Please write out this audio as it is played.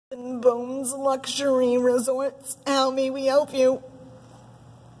Bones Luxury Resorts. How may we help you?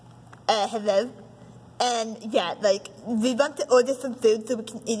 Hello? And yeah, like, we want to order some food so we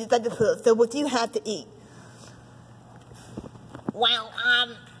can eat it at the pool. So what do you have to eat? Well,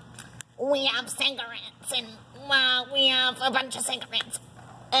 we have cigarettes, and, we have a bunch of cigarettes.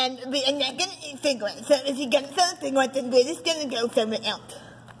 And we are not gonna eat cigarettes, so if you get some cigarettes, then we're just gonna go somewhere else.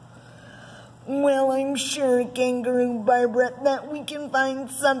 Well, I'm sure, Kangaroo Barbara, that we can find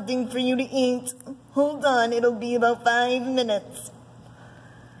something for you to eat. Hold on, it'll be about 5 minutes.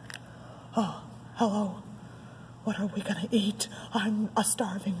 Oh, hello. What are we gonna eat? I'm a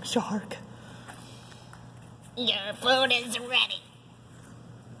starving shark. Your food is ready.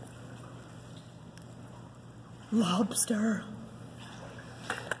 Lobster.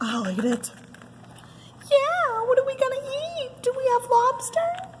 I'll eat it. Yeah, what are we gonna eat? Do we have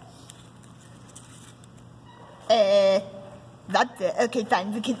lobster? That's it. Okay,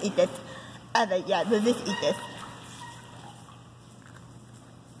 fine, we can eat this. Alright, yeah, we'll just eat this.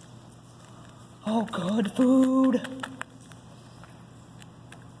 Oh, good food.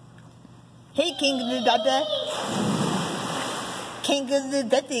 Hey, Kangaroo Barbara. Kangaroo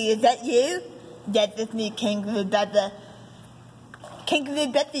Betty, is that you? Yes, it's me, Kangaroo Barbara. Kangaroo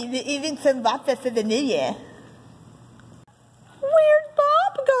Betty, we're eating some lobster for the new year. Where'd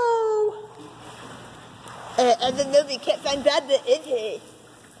Bob go? I don't know, we can't find Barbara, is he?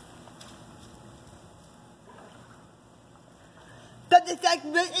 But it's like,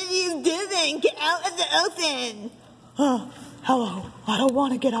 what are you doing? Get out of the ocean! Oh, hello. I don't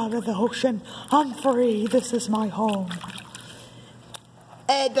want to get out of the ocean. I'm free. This is my home.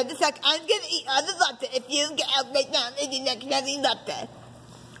 But it's like, I'm gonna eat all the lobster if you get out right now and you're not gonna eat lobster.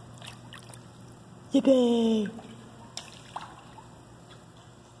 Yippee.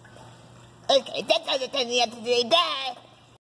 Okay, that's all the time we have to do. Bye!